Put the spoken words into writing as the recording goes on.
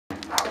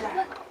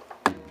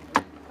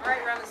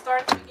Alright, Roman,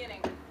 start at the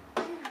beginning.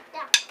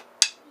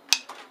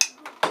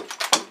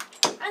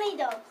 I need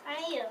those.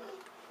 I need them.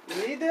 You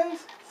need those?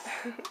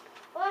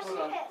 Watch Hold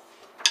on. this.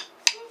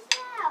 Check this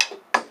out.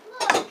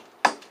 Look.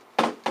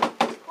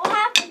 What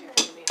happened?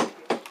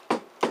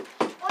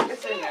 Watch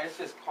It's in there. It's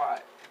just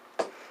quiet.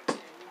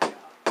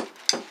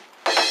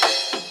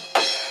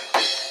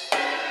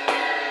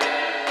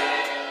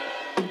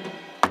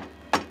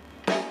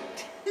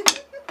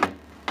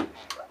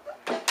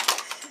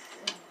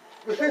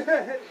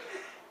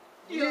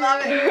 You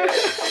love it.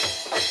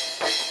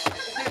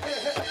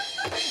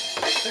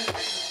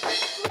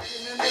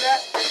 Remember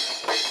that?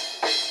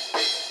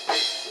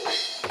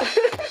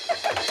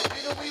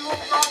 We will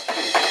rock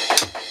you.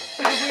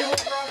 We will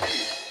rock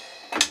you.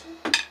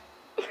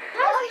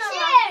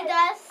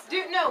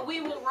 Dude, no,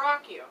 we will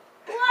rock you.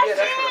 Watch Yeah,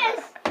 that's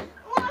this.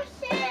 Watch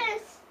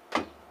this.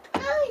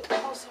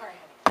 Oh, sorry,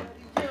 honey.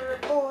 You're a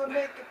boy,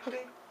 make it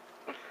big.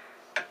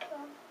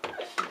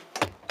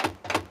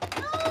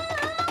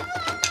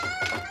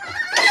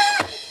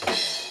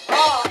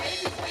 Oh,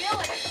 Aiden's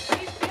feeling it.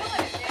 He's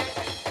feeling it,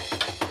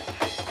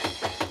 dude.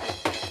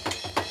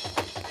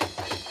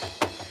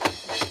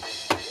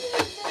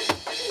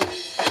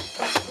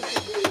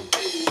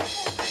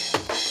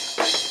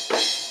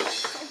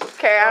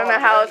 Okay, I don't know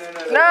how it's...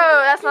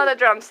 No, that's not a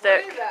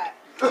drumstick. What is that?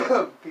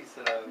 Piece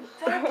of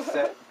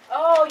set.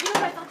 Oh, you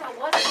know, I thought that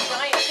was a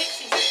giant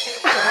pixie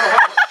stick.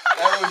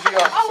 That would be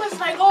awesome. I was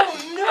like, oh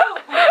no!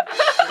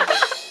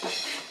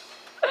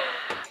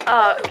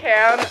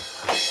 Karen.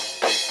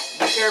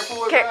 Be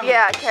careful with them.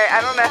 Yeah, Karen,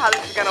 I don't know how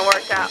this is gonna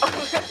work out.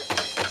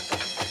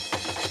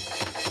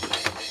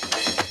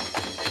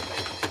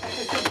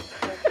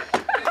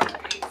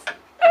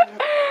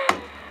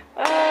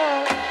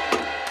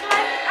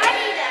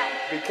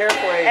 Be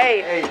careful, Aidan.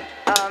 Hey. Hey.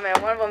 Oh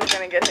man, one of them's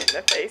gonna get hit in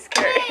the face,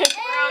 Carrie. Roman,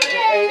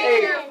 Hey, be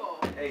hey. careful.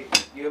 Hey,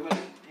 you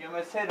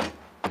almost hit him.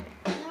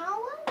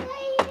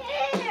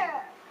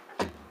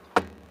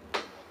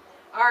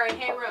 Alright,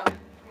 hey, Roman.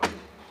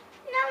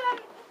 No, I'm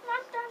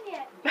not done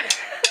yet.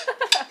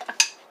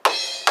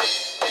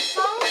 The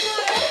song's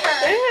not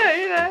over. Yeah,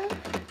 you know.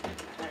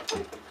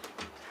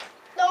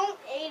 Don't,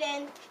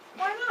 Aidan.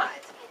 Why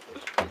not?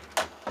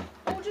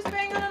 We'll just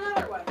bang on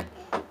another one.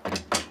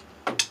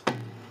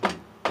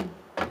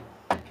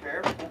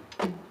 Careful.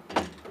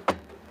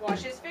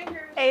 Wash his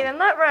fingers. Aidan,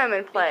 let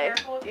Roman play.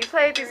 careful with You your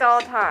play with these fingers. all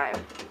the time.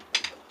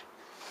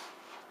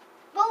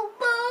 Boom,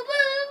 boom,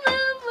 boom,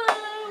 boom,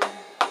 boom.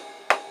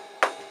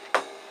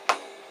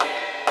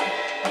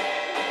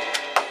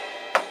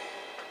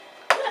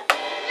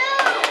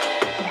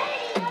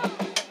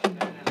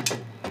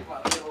 Come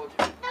on, let me hold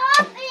you.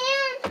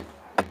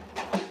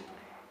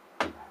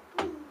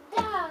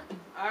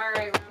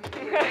 Alright, Roman.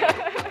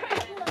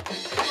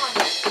 Come on.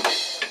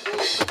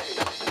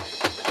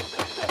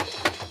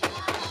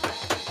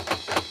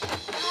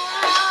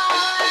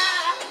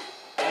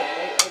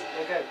 Hey,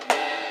 okay.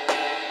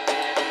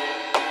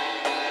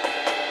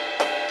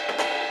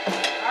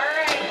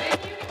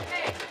 Alright,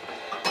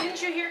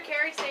 didn't you hear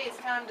Carrie say it's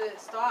time to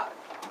stop?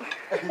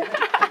 Hey.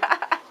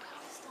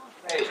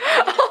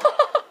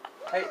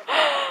 Hey.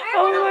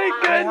 Oh my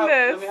Let me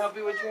goodness. help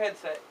you with your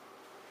headset.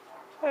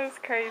 That was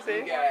crazy.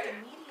 You got it.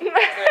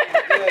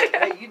 Good.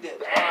 Hey, you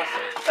did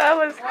awesome. That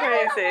was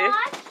crazy.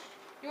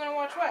 You want to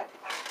watch what?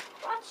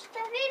 Watch the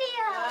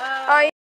video. Oh,